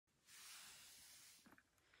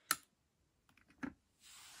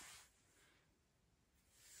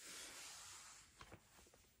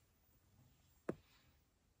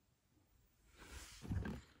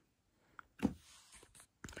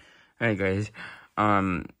Alright guys,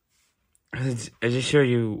 I just show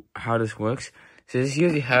you how this works. So this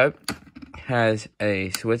usually has a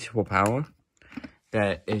switch for power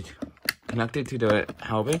that is connected to the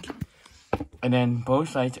helmet. And then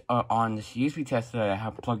both lights are on this USB tester that I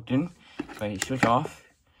have plugged in. If I switch off,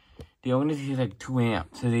 they only use like 2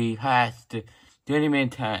 amps. So they pass the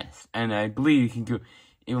 30-minute test. And I believe you can do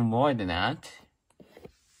even more than that.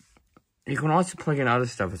 You can also plug in other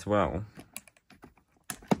stuff as well.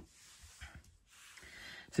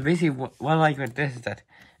 So basically, what I like with this is that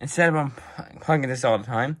instead of plugging this all the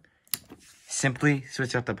time, simply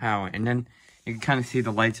switch off the power. And then you can kind of see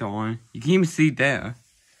the lights are on. You can even see there.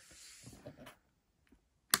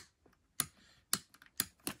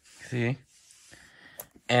 See?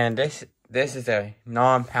 And this is a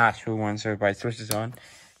non-pass-through one, so if I switch this on,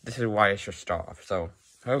 this is why it should stop. So,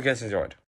 I hope you guys enjoyed.